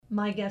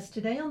My guest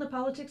today on The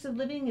Politics of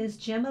Living is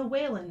Gemma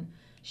Whelan.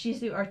 She's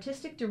the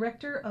artistic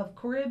director of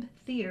Corib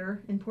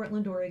Theater in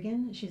Portland,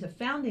 Oregon. She's a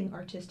founding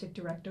artistic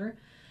director,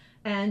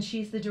 and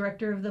she's the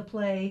director of the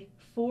play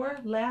Four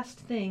Last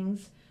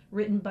Things,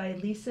 written by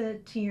Lisa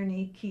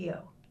Tierney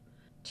Keogh.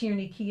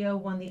 Tierney Keogh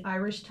won the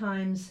Irish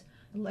Times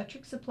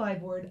Electric Supply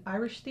Board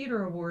Irish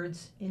Theatre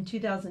Awards in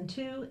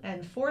 2002,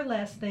 and Four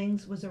Last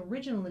Things was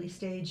originally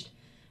staged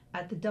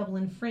at the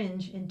Dublin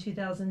Fringe in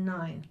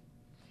 2009.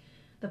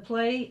 The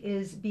play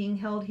is being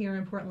held here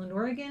in Portland,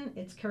 Oregon.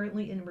 It's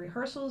currently in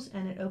rehearsals,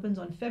 and it opens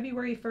on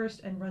February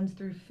 1st and runs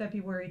through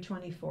February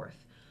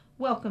 24th.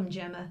 Welcome,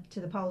 Gemma, to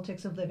The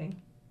Politics of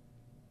Living.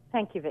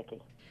 Thank you,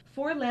 Vicki.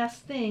 Four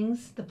Last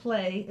Things, the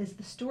play, is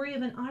the story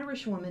of an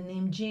Irish woman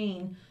named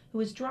Jane who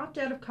has dropped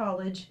out of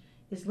college,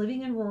 is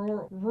living in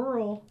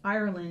rural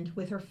Ireland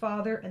with her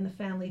father and the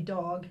family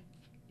dog.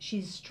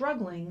 She's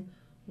struggling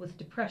with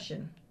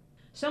depression.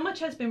 So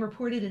much has been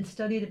reported and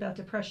studied about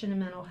depression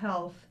and mental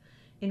health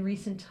in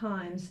recent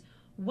times.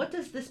 What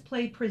does this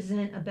play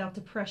present about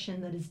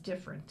depression that is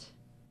different?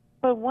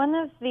 Well, one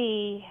of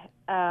the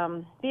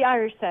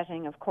Irish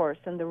setting, of course,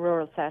 and the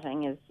rural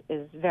setting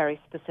is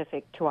very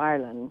specific to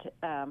Ireland.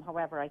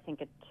 However, I think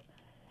it,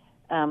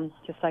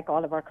 just like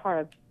all of our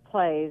Corib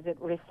plays, it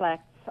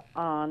reflects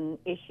on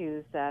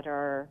issues that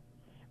are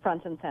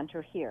front and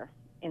center here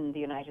in the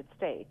United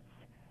States.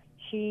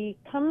 She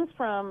comes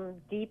from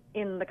deep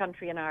in the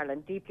country in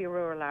Ireland, deeply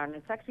rural Ireland.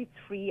 It's actually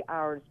 3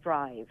 hours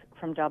drive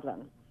from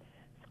Dublin.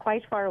 It's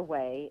quite far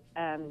away,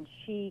 and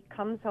she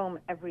comes home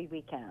every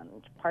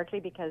weekend, partly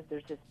because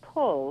there's this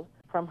pull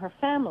from her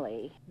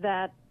family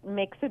that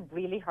makes it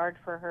really hard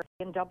for her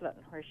in Dublin,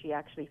 where she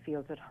actually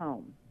feels at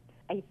home.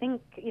 I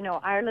think,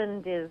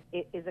 Ireland is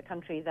a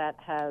country that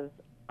has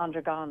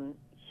undergone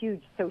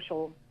huge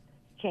social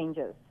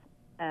changes,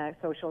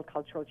 social,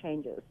 cultural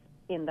changes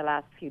in the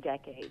last few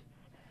decades.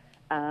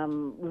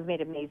 We've made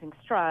amazing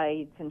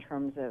strides in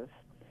terms of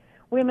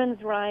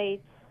women's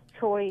rights,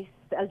 choice,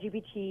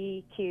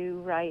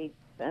 LGBTQ rights,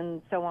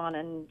 and so on,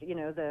 and,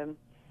 the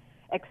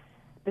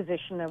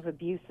exposition of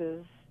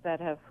abuses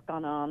that have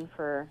gone on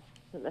for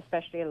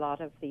especially a lot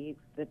of the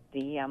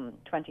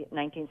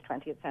 19th,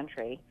 20th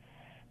century,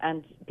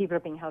 and people are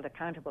being held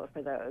accountable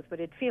for those. But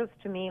it feels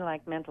to me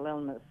like mental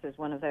illness is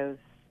one of those,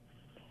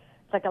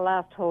 it's like a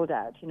last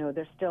holdout.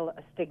 There's still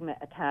a stigma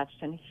attached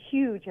and a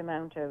huge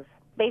amount of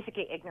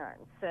basically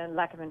ignorance and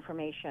lack of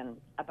information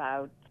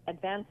about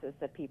advances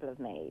that people have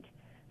made.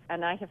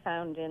 And I have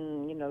found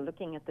in,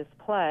 looking at this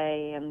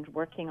play and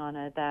working on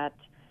it, that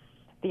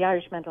the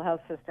Irish mental health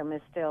system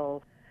is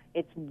still,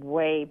 it's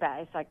way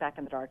back, it's like back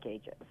in the Dark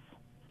Ages.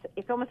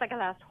 It's almost like a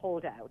last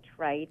holdout,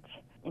 right,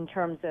 in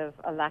terms of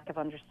a lack of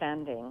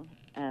understanding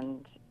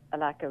and a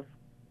lack of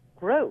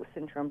growth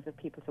in terms of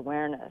people's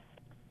awareness.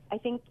 I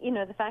think,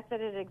 the fact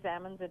that it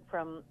examines it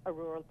from a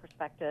rural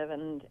perspective,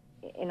 and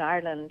in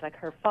Ireland, like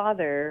her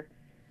father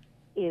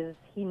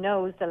he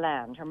knows the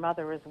land, her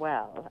mother as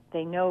well.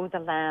 They know the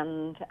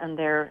land, and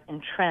they're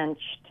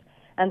entrenched,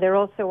 and they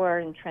also are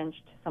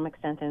entrenched to some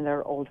extent in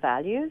their old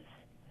values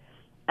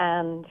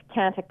and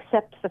can't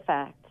accept the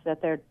fact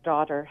that their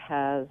daughter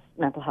has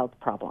mental health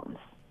problems.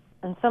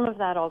 And some of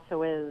that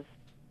also is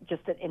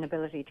just an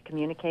inability to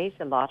communicate.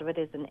 A lot of it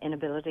is an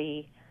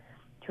inability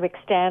to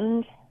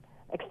extend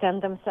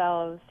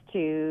themselves,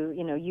 to,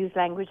 use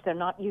language they're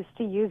not used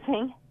to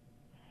using.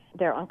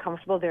 They're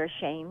uncomfortable, they're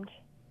ashamed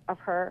of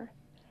her.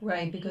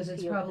 Right, because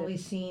it's probably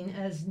seen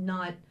as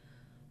not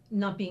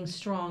being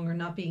strong or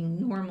not being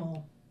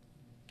normal.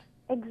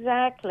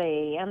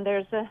 Exactly, and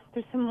there's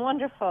some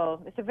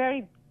wonderful, it's a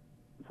very,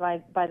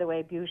 by the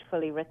way,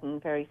 beautifully written,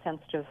 very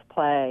sensitive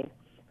play,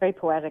 very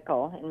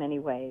poetical in many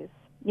ways.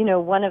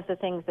 One of the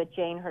things that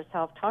Jane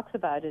herself talks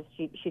about is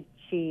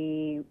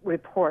she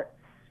reports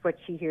what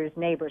she hears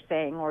neighbors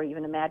saying or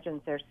even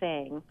imagines they're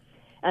saying.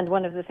 And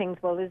one of the things,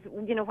 is,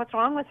 what's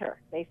wrong with her,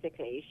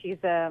 basically. She's,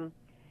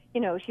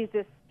 she's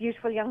this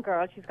beautiful young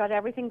girl. She's got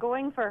everything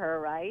going for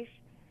her, right?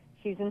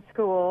 She's in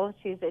school.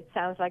 It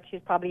sounds like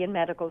she's probably in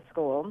medical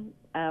school,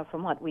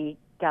 from what we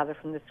gather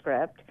from the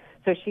script.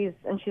 So she's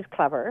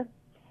clever.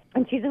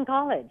 And she's in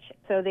college.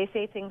 So they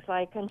say things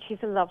like, and she's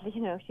a lovely,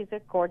 she's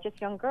a gorgeous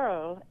young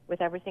girl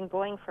with everything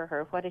going for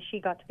her. What has she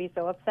got to be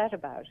so upset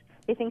about?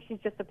 They think she's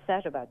just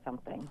upset about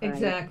something. Right?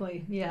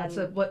 Exactly. Yeah. And,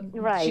 so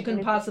right. She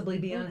couldn't possibly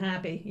be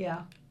unhappy.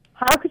 Yeah.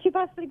 How could she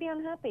possibly be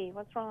unhappy?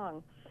 What's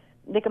wrong?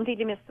 They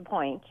completely miss the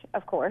point,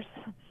 of course,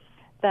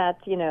 that,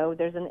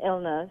 there's an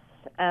illness.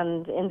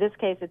 And in this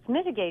case, it's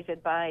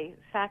mitigated by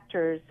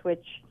factors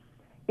which,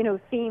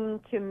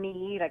 seem to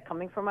me, like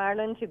coming from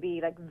Ireland, to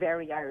be like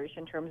very Irish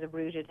in terms of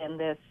rooted in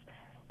this,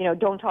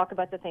 don't talk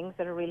about the things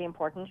that are really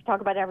important. Talk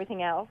about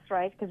everything else,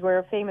 right? Because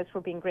we're famous for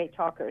being great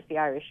talkers, the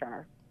Irish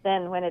are.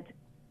 Then when it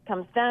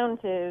comes down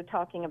to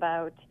talking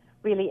about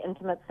really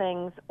intimate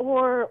things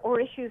or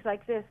issues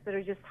like this that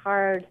are just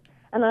hard,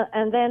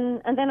 and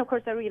then of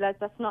course I realized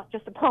that's not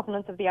just a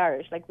provenance of the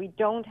Irish. Like we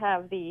don't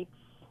have the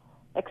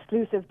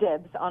exclusive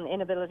dibs on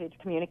inability to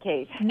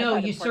communicate. No,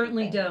 about you important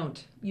certainly things.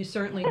 don't. You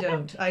certainly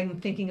don't. I'm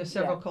thinking of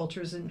several Yeah.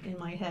 cultures in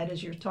my head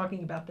as you're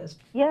talking about this.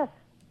 Yes,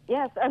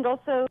 yes, and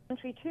also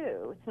country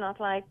too. It's not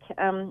like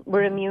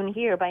we're immune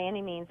here by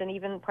any means, and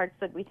even parts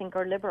that we think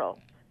are liberal.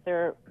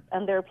 There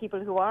are people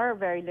who are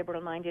very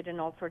liberal-minded in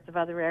all sorts of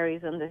other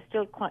areas, and they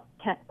still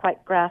can't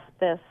quite grasp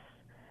this,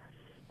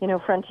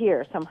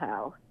 frontier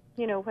somehow.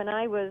 When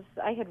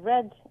I had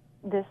read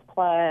this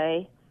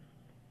play,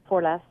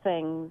 Four Last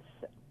Things,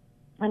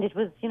 and it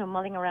was,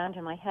 mulling around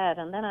in my head,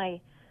 and then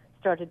I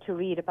started to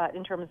read about,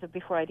 in terms of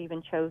before I'd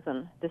even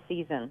chosen the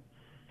season,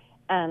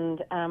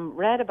 and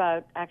read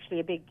about actually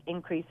a big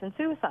increase in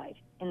suicide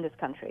in this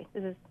country.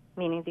 This is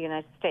meaning the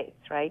United States,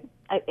 right?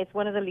 It's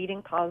one of the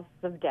leading causes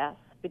of death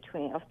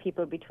of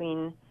people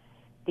between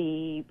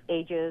the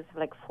ages of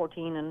like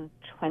 14 and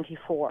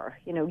 24.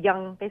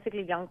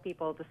 Basically young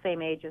people the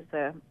same age as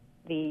the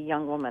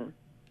young woman.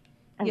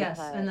 Yes,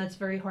 and that's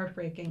very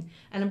heartbreaking.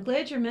 And I'm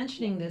glad you're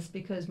mentioning this,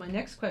 because my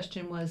next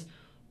question was,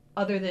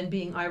 other than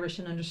being Irish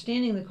and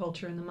understanding the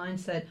culture and the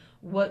mindset,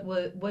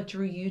 what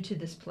drew you to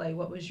this play?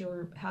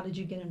 How did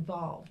you get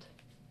involved?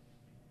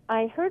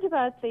 I heard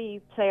about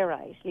the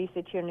playwright,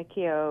 Lisa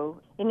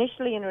Tierney-Keogh,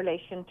 initially in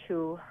relation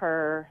to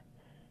her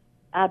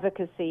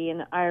advocacy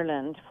in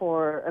Ireland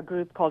for a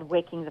group called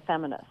Waking the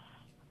Feminists.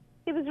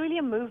 It was really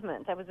a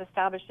movement that was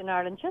established in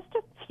Ireland just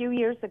a few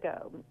years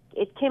ago.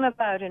 It came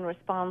about in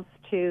response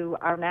to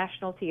our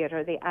national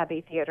theatre, the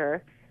Abbey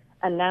Theatre,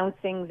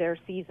 announcing their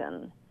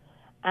season.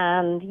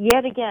 And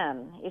yet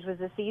again, it was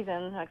a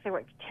season, like there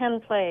were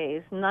 10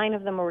 plays, 9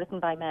 of them were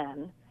written by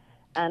men,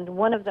 and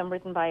one of them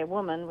written by a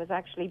woman was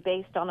actually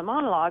based on a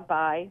monologue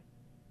by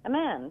a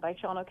man, by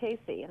Sean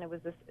O'Casey, and it was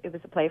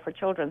a play for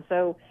children.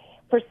 So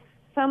for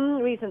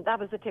some reason, that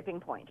was a tipping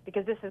point,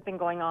 because this has been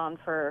going on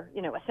for,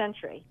 a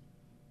century.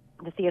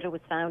 The theatre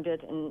was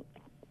founded in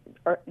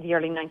the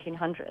early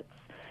 1900s,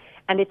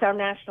 and it's our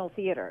national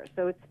theatre,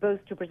 so it's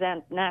supposed to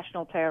present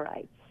national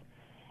playwrights.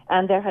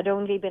 And there had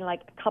only been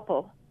like a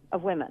couple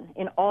of women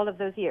in all of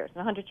those years, in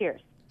 100 years.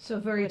 So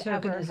very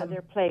tokenism. Had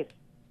their place.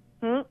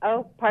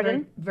 Oh,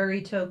 pardon?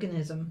 Very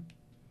tokenism.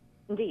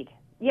 Indeed,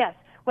 yes.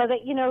 Well,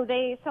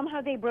 they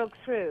somehow broke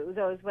through,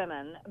 those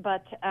women,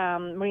 but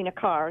Marina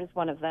Carr is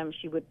one of them.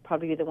 She would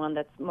probably be the one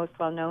that's most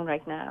well known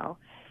right now.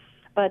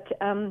 But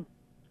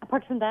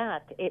apart from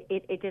that,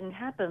 it didn't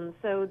happen.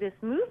 So this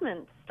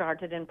movement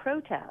started in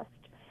protest,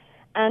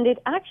 and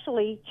it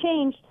actually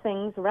changed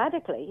things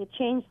radically. It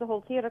changed the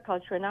whole theatre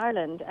culture in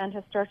Ireland and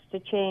has started to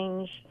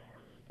change,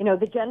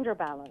 the gender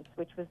balance,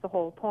 which was the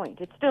whole point.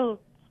 It's still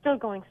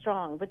going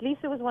strong. But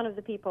Lisa was one of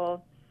the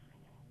people,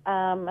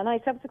 and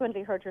I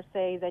subsequently heard her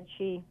say that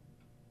she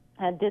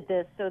did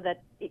this so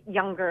that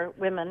younger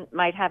women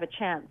might have a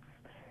chance.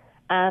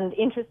 And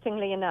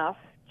interestingly enough,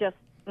 just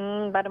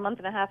about a month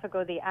and a half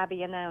ago, the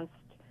Abbey announced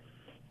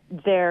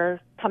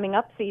their coming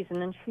up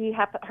season, and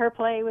her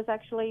play was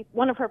actually,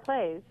 one of her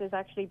plays is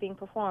actually being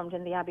performed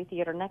in the Abbey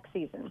Theatre next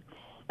season.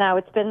 Now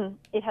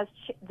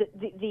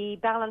the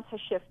balance has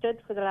shifted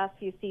for the last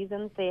few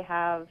seasons. They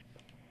have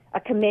a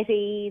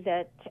committee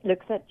that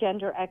looks at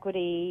gender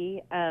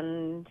equity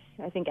and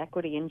I think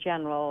equity in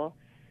general,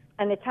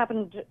 and it's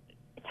happened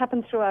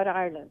throughout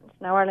Ireland.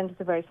 Now Ireland is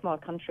a very small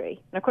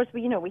country, and of course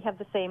we have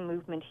the same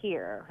movement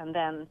here, and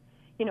then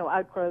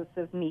outgrowths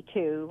of Me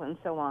Too and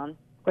so on,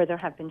 where there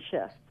have been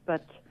shifts.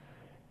 But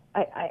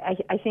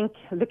I think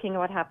looking at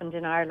what happened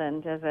in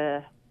Ireland as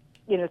a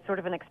sort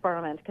of an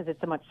experiment, because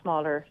it's a much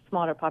smaller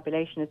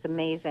population, it's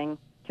amazing.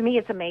 To me,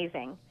 it's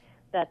amazing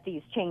that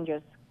these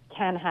changes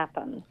can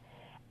happen,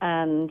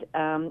 and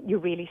you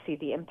really see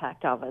the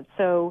impact of it.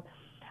 So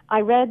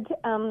I wrote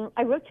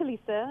to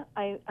Lisa.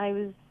 I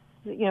was,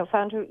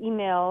 found her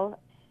email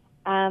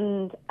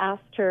and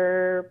asked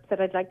her that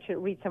I'd like to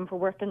read some of her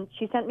work, and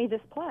she sent me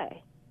this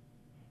play.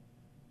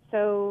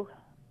 So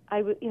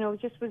I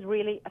just was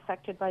really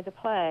affected by the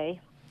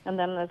play. And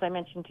then, as I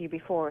mentioned to you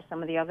before,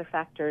 some of the other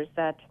factors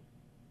that,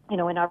 in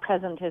our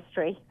present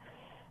history,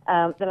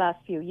 the last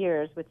few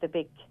years with the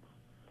big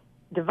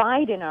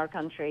divide in our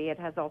country, it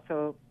has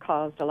also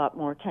caused a lot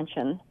more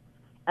tension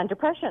and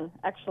depression,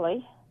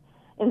 actually,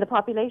 in the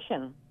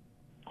population.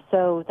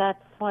 So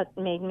that's what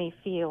made me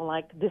feel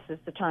like this is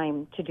the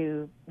time to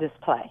do this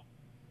play.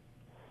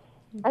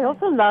 Okay. I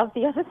also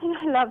the other thing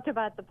I loved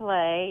about the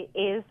play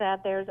is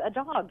that there's a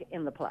dog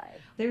in the play.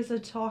 There's a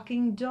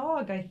talking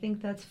dog. I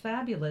think that's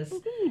fabulous.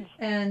 Indeed.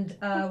 And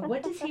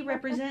what does he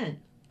represent?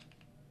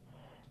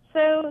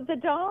 So the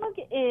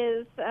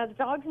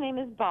dog's name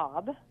is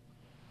Bob,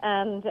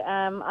 and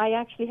I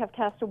actually have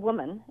cast a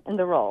woman in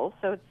the role.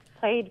 So it's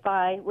played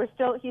by,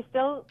 he's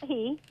still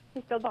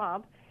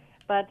Bob,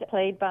 but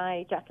played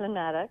by Jacqueline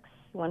Maddox,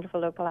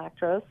 wonderful local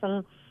actress.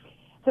 And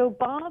so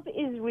Bob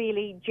is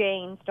really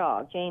Jane's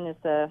dog. Jane is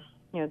the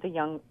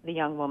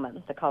young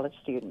woman, the college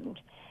student.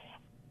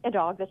 A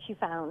dog that she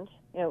found,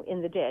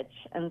 in the ditch,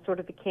 and sort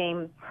of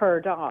became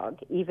her dog,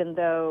 even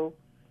though,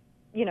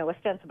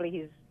 ostensibly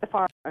he's the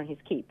farmer and his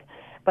keep,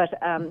 but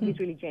he's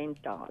really Jane's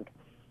dog.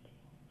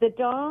 The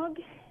dog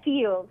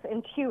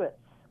intuits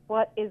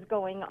what is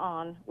going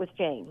on with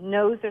Jane,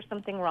 knows there's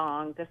something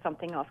wrong, there's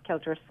something off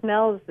kilter,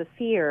 smells the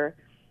fear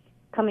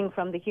coming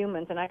from the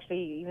humans, and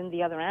actually even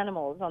the other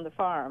animals on the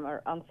farm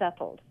are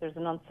unsettled. There's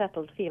an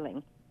unsettled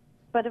feeling.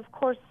 But of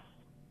course,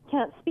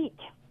 can't speak,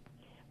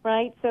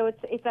 right? So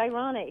it's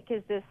ironic,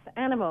 is this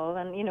animal,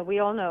 and we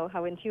all know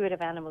how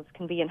intuitive animals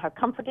can be and how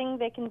comforting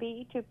they can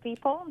be to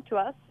people, to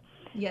us,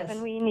 yes,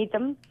 when we need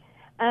them.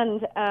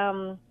 And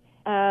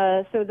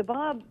so the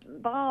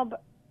Bob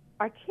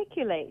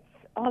articulates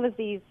all of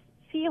these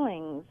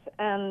feelings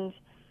and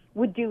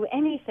would do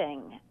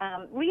anything,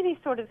 really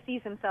sort of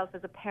sees himself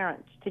as a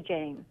parent to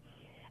Jane.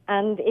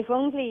 And if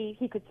only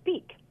he could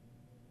speak,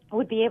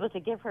 would be able to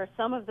give her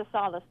some of the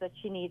solace that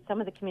she needs, some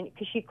of the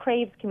because she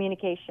craves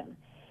communication.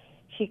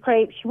 She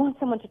wants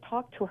someone to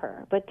talk to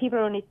her, but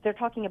they're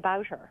talking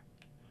about her.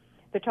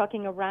 They're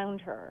talking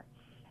around her.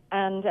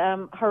 And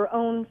her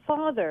own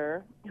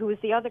father, who is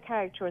the other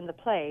character in the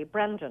play,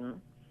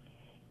 Brendan,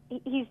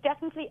 he's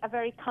definitely a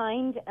very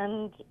kind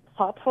and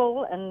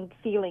thoughtful and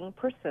feeling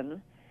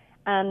person.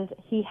 And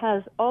he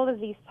has all of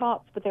these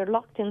thoughts, but they're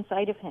locked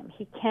inside of him.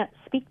 He can't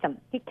speak them.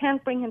 He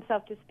can't bring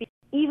himself to speak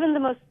even the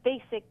most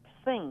basic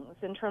things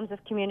in terms of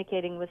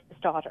communicating with his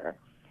daughter.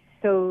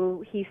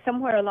 So he's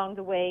somewhere along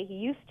the way, he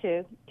used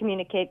to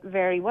communicate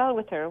very well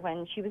with her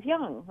when she was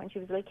young, when she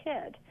was a little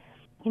kid.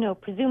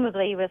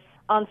 Presumably with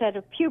onset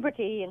of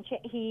puberty, and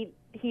he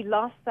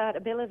lost that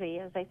ability,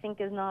 as I think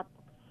is not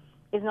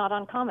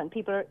uncommon.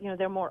 People are,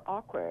 they're more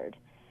awkward.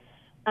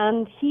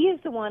 And he is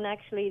the one,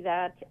 actually,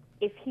 that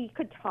if he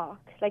could talk,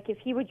 like if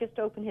he would just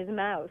open his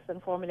mouth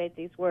and formulate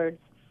these words,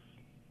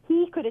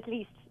 he could at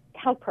least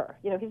help her.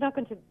 He's not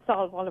going to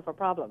solve all of her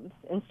problems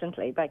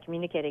instantly by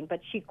communicating, but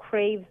she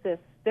craves this.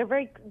 They're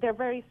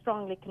very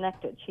strongly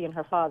connected, she and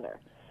her father.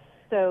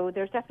 So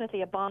there's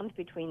definitely a bond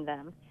between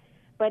them.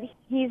 But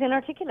he's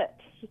inarticulate.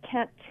 He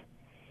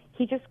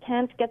just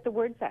can't get the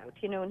words out,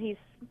 and he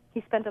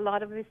spent a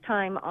lot of his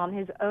time on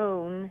his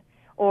own,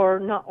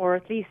 or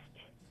at least,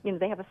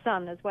 they have a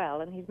son as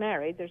well, and he's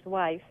married, there's a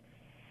wife.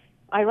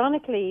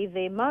 Ironically,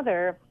 the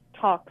mother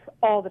talks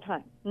all the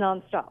time,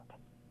 nonstop,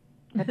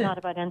 but not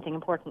about anything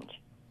important,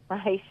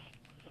 right?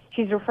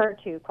 She's referred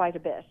to quite a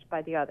bit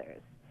by the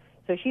others.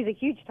 So she's a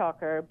huge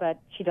talker,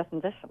 but she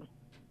doesn't listen.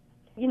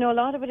 A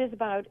lot of it is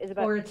about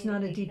or it's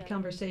not a deep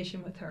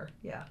conversation with her,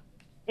 yeah.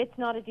 It's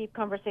not a deep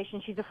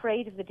conversation. She's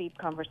afraid of the deep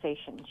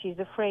conversation. She's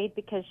afraid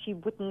because she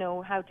wouldn't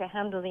know how to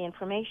handle the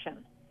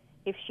information.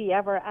 If she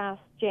ever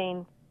asked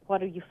Jane,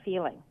 what are you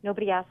feeling?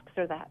 Nobody asks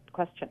her that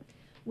question.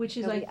 Which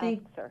is,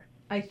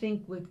 I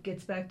think what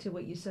gets back to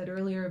what you said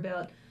earlier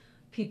about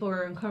people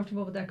are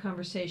uncomfortable with that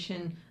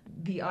conversation.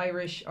 The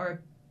Irish are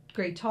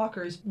great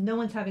talkers. No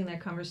one's having that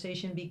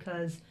conversation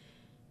because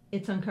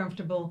it's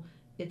uncomfortable,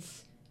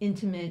 it's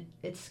intimate,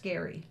 it's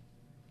scary.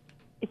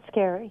 It's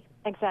scary,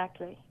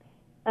 exactly.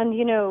 And,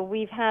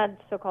 we've had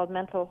so-called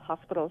mental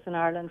hospitals in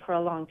Ireland for a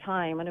long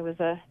time, and it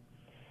was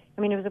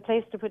a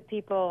place to put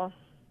people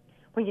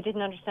where you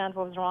didn't understand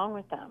what was wrong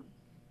with them.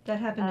 That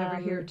happened over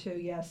here, too,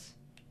 yes.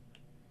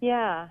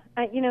 Yeah,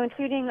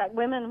 including like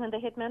women when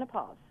they hit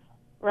menopause,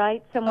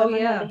 right? Some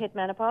women when they hit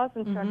menopause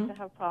and start to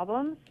have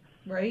problems.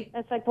 Right.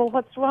 It's like, well,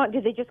 what's wrong?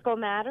 Did they just go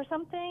mad or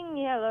something?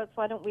 Yeah,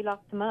 why don't we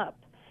lock them up?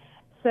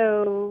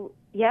 So,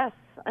 yes,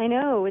 I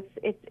know,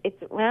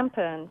 it's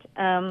rampant.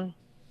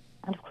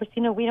 And of course,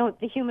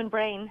 the human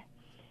brain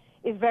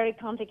is very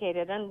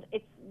complicated,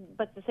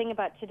 but the thing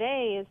about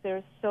today is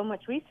there's so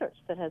much research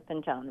that has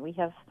been done. We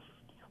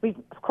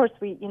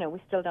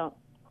still don't,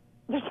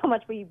 there's so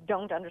much we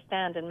don't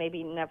understand and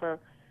maybe never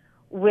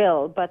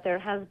will, but there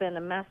has been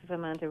a massive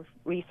amount of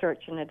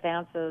research and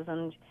advances,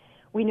 and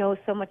we know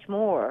so much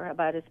more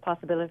about its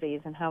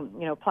possibilities and how,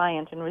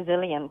 pliant and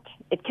resilient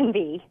it can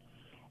be,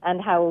 and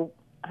how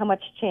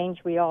much change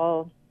we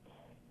all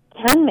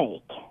can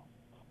make.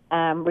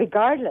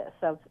 Regardless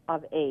of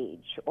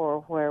age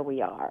or where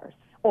we are,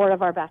 or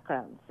of our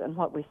backgrounds and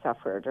what we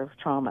suffered or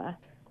trauma.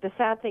 The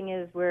sad thing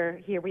is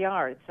here we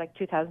are. It's like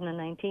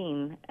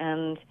 2019,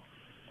 and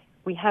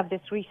we have this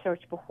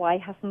research, but why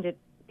hasn't it?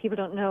 People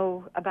don't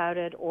know about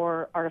it,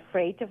 or are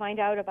afraid to find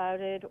out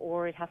about it,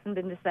 or it hasn't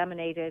been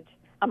disseminated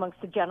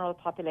amongst the general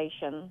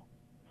population.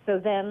 So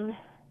then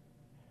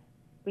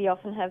we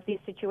often have these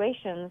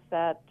situations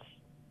that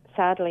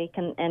sadly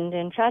can end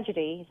in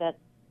tragedy that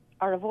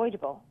are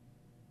avoidable.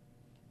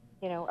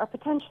 Are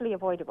potentially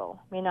avoidable.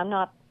 I mean, I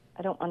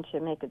don't want to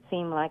make it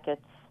seem like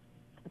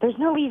there's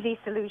no easy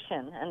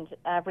solution, and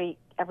every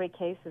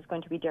case is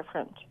going to be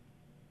different.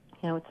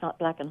 It's not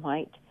black and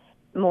white.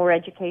 More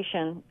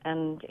education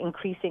and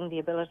increasing the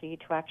ability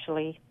to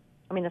actually,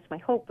 that's my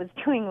hope with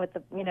doing with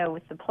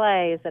the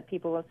play, is that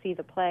people will see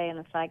the play and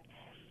it's like,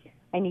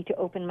 I need to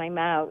open my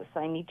mouth,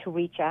 I need to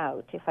reach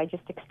out. If I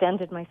just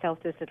extended myself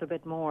this little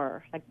bit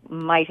more, like,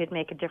 might it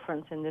make a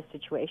difference in this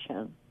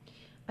situation?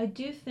 I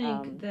do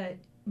think that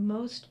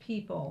most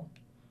people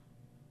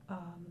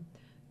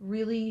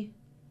really,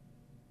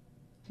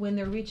 when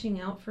they're reaching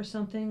out for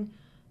something,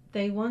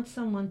 they want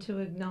someone to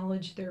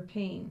acknowledge their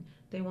pain.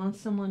 They want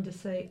someone to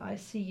say, I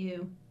see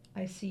you,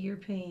 I see your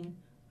pain,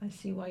 I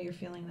see why you're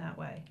feeling that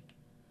way.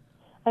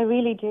 I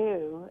really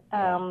do.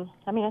 Yeah.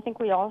 I mean, I think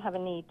we all have a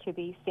need to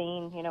be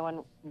seen,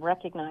 and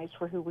recognized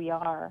for who we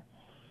are.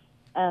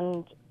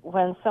 And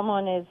when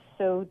someone is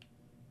so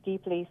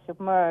deeply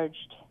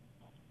submerged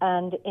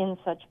and in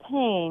such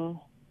pain,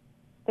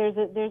 there's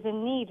a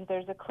need,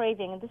 there's a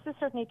craving, and this is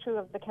certainly true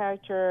of the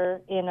character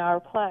in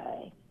our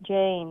play,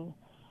 Jane.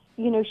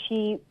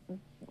 She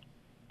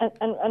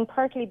and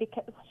partly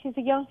because she's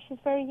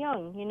very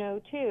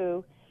young,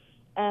 too,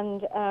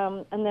 and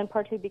then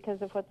partly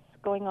because of what's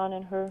going on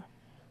in her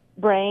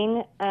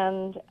brain,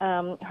 and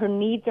her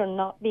needs are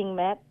not being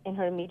met in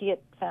her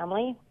immediate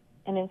family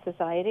and in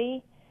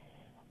society,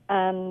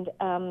 and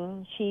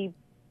she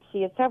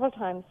at several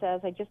times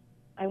says,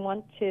 I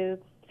want to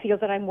feel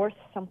that I'm worth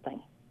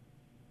something,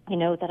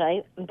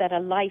 that a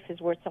life is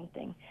worth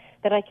something,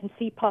 that I can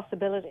see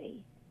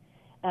possibility,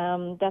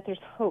 that there's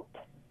hope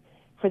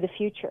for the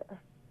future.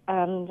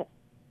 And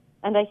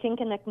I think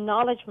an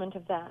acknowledgement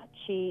of that,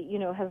 she,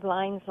 has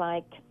lines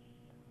like,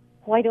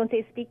 why don't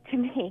they speak to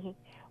me?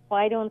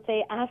 Why don't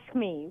they ask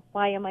me?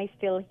 Why am I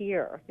still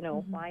here?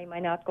 Why am I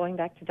not going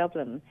back to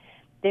Dublin?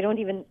 They don't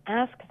even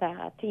ask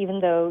that,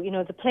 even though,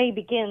 the play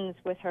begins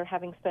with her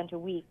having spent a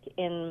week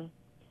in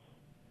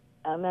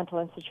a mental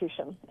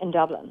institution in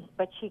Dublin.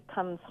 But she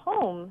comes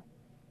home.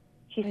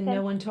 And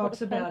no one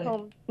talks about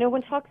it. No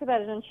one talks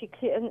about it, and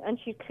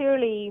she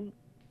clearly,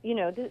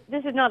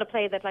 this is not a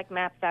play that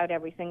maps out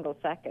every single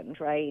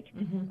second, right?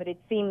 Mm-hmm. But it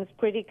seems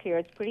pretty clear.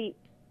 It's pretty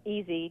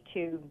easy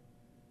to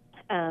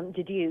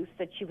deduce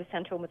that she was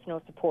sent home with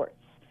no supports.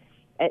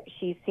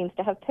 She seems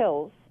to have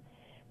pills,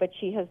 but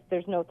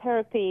there's no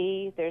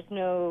therapy, there's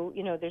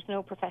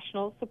no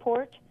professional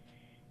support,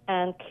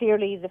 and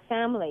clearly the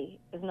family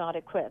is not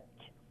equipped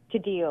to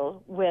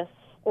deal with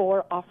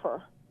or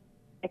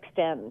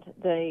extend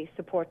the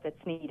support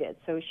that's needed.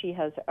 So she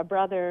has a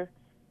brother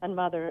and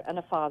mother and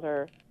a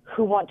father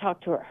who won't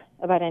talk to her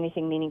about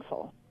anything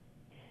meaningful.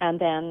 And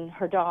then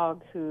her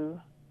dog, who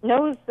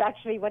knows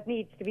actually what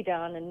needs to be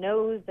done and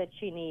knows that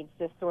she needs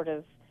this sort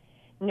of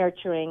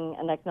nurturing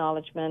and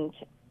acknowledgement,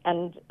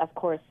 and of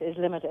course is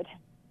limited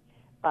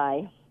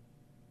by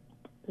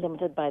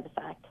the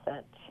fact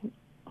that he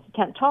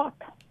can't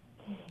talk.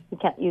 He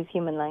can't use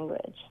human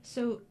language.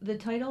 So the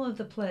title of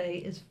the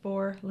play is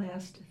Four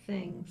Last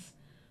Things.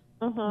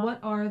 Mm-hmm. What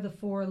are the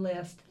four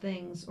last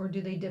things, or do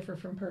they differ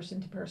from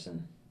person to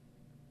person?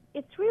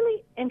 It's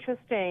really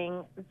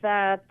interesting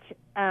that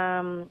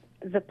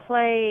the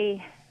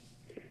play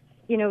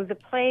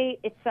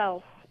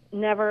itself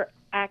never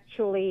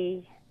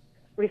actually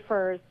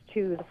refers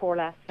to the four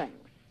last things.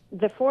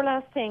 The four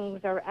last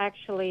things are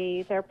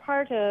they're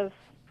part of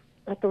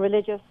a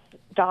religious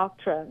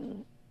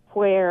doctrine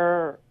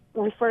where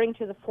referring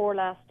to the four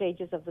last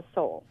stages of the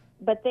soul.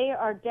 But they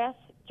are death,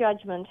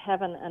 judgment,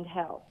 heaven, and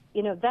hell.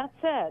 That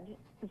said,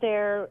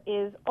 there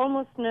is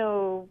almost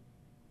no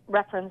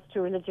reference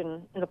to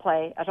religion in the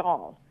play at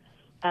all.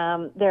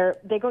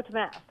 They go to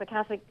Mass. The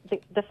Catholic,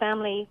 the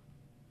family,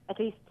 at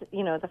least,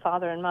 the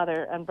father and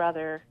mother and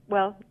brother,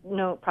 well,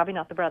 no, probably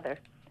not the brother.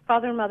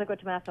 Father and mother go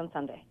to Mass on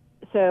Sunday.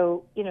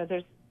 So,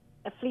 there's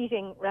a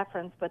fleeting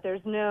reference, but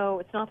it's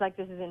not like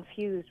this is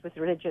infused with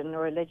religion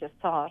or religious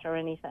thought or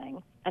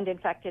anything. And in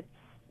fact, it's,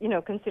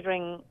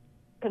 considering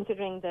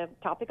the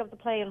topic of the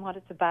play and what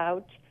it's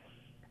about,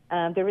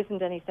 there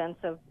isn't any sense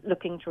of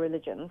looking to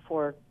religion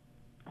for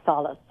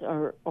solace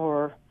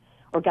or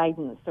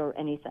guidance or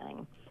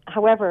anything.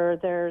 However,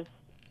 there's,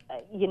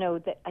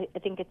 I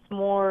think it's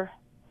more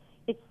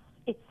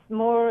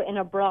in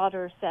a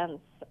broader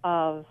sense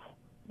of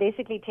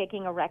basically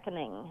taking a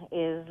reckoning,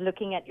 is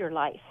looking at your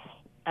life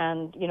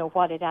and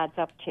what it adds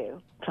up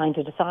to, trying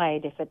to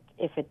decide if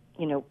it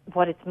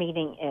what its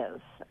meaning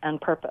is and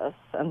purpose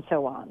and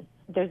so on.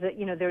 There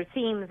are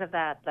themes of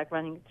that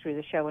running through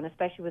the show, and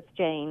especially with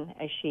Jane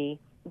as she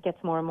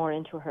gets more and more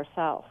into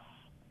herself,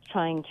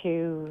 trying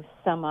to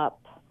sum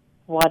up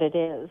what it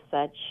is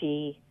that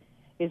she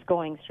is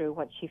going through,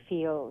 what she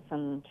feels,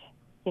 and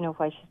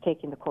why she's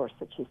taking the course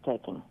that she's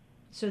taking.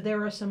 So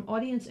there are some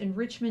audience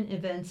enrichment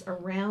events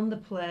around the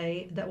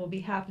play that will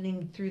be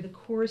happening through the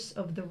course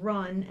of the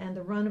run, and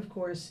the run, of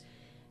course,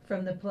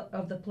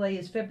 of the play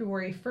is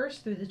February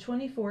 1st through the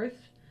 24th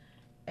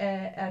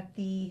at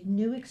the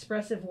New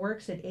Expressive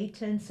Works at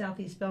 810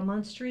 Southeast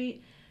Belmont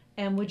Street.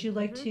 And would you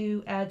like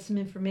to add some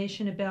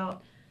information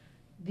about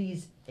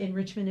these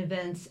enrichment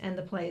events and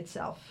the play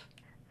itself?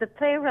 The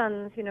play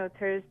runs,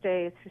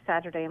 Thursday through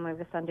Saturday, and we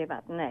have a Sunday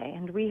matinee.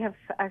 And we have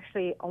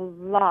actually a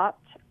lot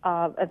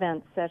of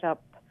events set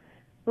up,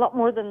 a lot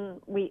more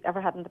than we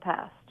ever had in the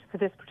past for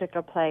this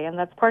particular play. And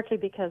that's partly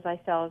because I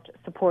felt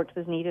support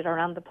was needed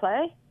around the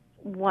play.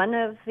 One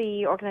of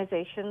the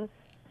organizations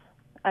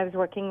I was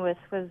working with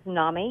was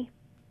NAMI,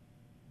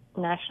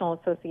 National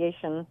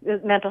Association,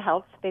 Mental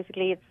Health,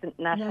 basically. It's the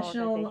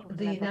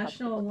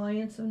National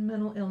Alliance on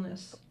Mental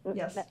Illness.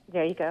 Yes.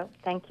 There you go.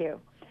 Thank you.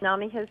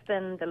 NAMI has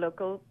been, the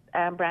local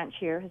branch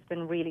here, has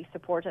been really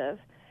supportive.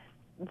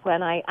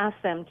 When I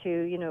asked them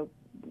to,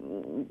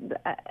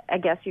 I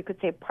guess you could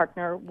say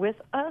partner with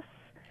us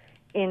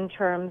in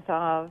terms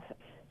of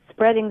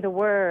spreading the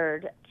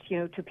word,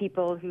 to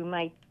people who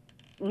might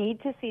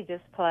need to see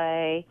this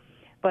play,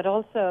 but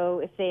also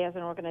if they as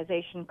an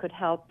organization could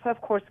help, of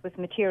course, with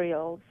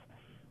materials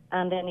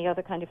and any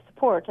other kind of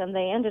support. And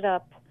they ended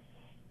up,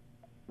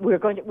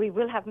 we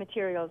will have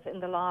materials in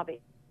the lobby.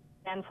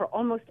 And for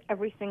almost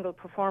every single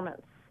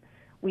performance,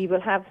 we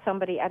will have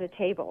somebody at a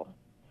table.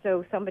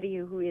 So somebody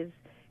who is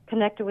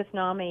connected with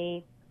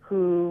NAMI,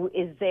 who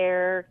is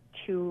there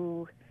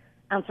to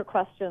answer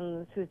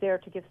questions, who's there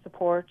to give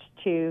support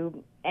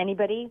to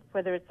anybody,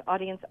 whether it's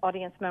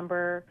audience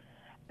member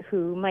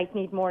who might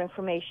need more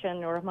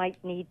information or might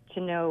need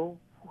to know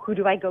who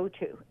do I go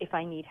to if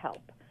I need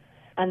help.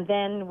 And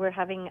then we're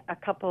having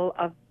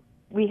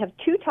we have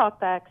 2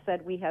 talkbacks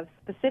that we have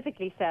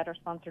specifically said are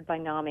sponsored by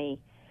NAMI.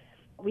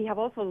 We have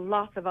also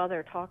lots of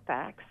other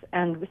talkbacks,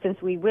 and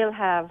since we will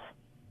have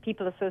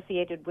people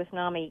associated with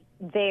NAMI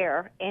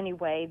there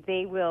anyway,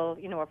 they will,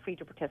 are free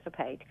to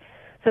participate.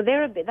 So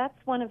that's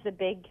one of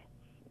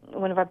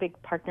our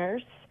big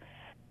partners.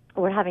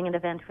 We're having an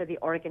event for the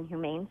Oregon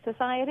Humane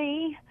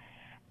Society.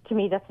 To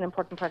me, that's an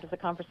important part of the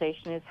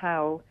conversation, is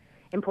how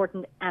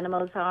important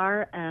animals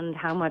are and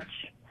how much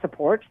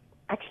support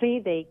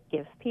actually they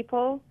give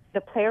people.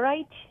 The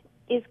playwright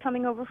is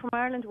coming over from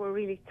Ireland. We're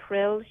really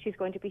thrilled. She's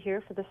going to be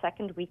here for the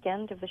second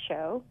weekend of the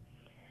show.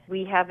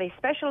 We have a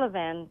special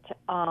event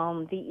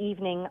on the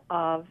evening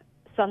of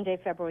Sunday,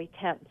 February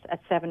 10th at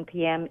 7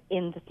 p.m.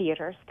 in the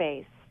theatre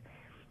space.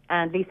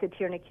 And Lisa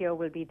Tiernicchio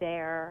will be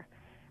there,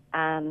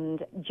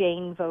 and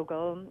Jane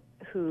Vogel,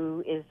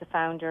 who is the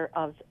founder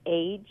of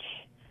AGE,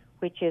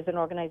 which is an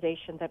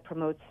organization that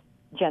promotes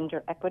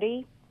gender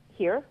equity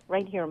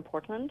right here in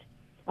Portland.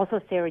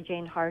 Also Sarah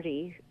Jane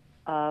Hardy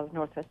of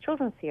Northwest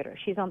Children's Theatre.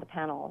 She's on the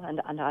panel,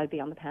 and I'll be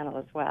on the panel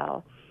as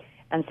well.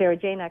 And Sarah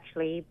Jane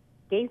actually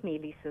gave me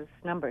Lisa's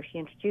number. She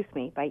introduced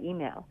me by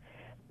email.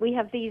 We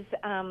have these,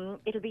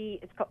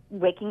 it's called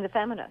Waking the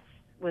Feminists,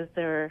 was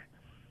the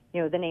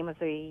name of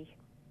the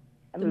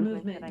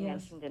movement that I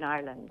mentioned in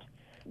Ireland.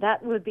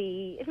 That will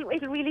be,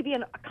 it'll really be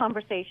a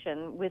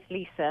conversation with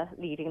Lisa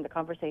leading the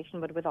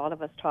conversation, but with all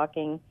of us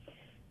talking,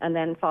 and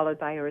then followed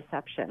by a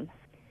reception.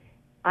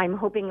 I'm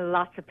hoping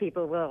lots of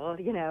people will,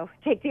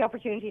 take the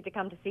opportunity to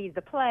come to see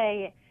the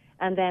play,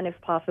 and then, if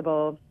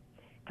possible,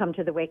 come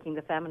to the Waking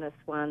the Feminists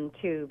one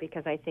too,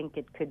 because I think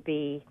it could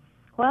be,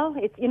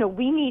 it's,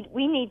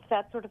 we need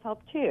that sort of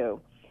help too.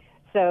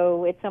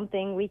 So it's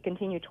something we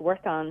continue to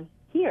work on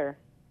here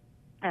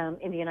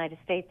in the United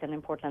States and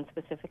in Portland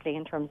specifically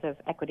in terms of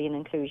equity and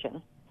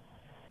inclusion.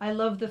 I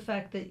love the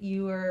fact that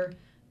you are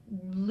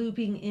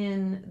looping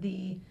in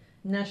the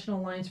National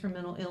Alliance for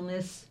Mental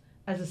Illness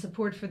as a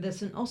support for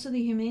this, and also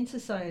the Humane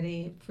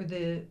Society for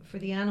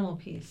the animal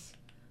piece.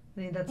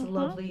 I think that's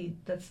lovely.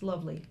 That's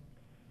lovely.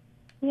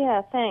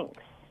 Yeah,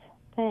 thanks.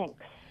 I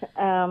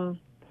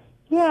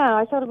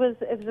thought it was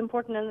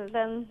important. And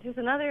then there's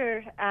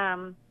another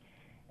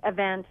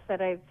event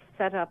that I've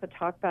set up, a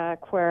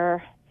talkback,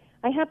 where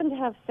I happen to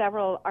have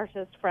several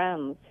artist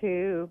friends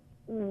who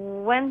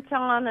went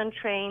on and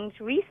trained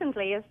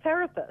recently as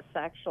therapists,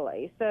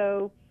 actually.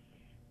 So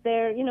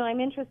I'm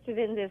interested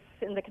in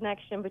the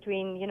connection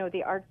between,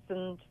 the arts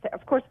and,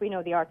 of course, we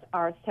know the arts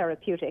are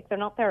therapeutic. They're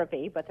not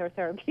therapy, but they're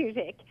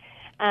therapeutic.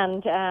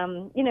 And,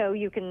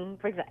 you can,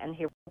 for example, and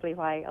here's probably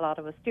why a lot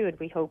of us do it.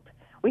 We hope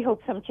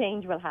some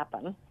change will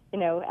happen,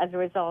 as a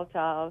result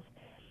of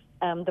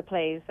the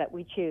plays that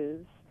we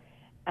choose.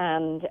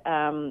 And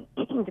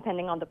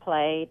depending on the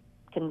play, it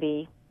can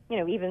be,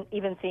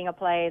 even seeing a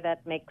play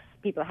that makes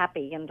people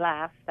happy and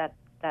laugh, that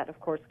of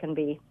course can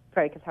be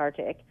very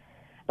cathartic.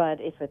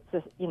 But if it's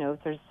just, if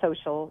there's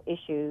social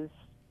issues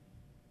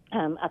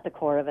at the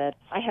core of it,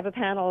 I have a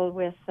panel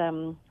with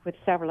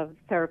several of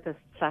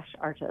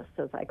therapists/artists,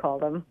 as I call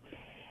them,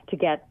 to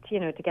get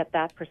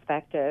that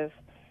perspective,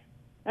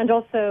 and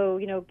also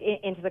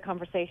into the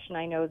conversation.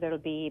 I know there'll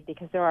be,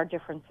 because there are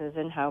differences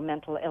in how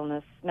mental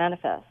illness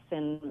manifests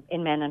in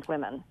men and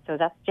women, so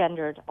that's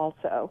gendered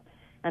also,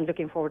 and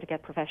looking forward to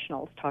get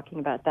professionals talking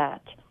about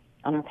that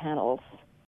on our panels.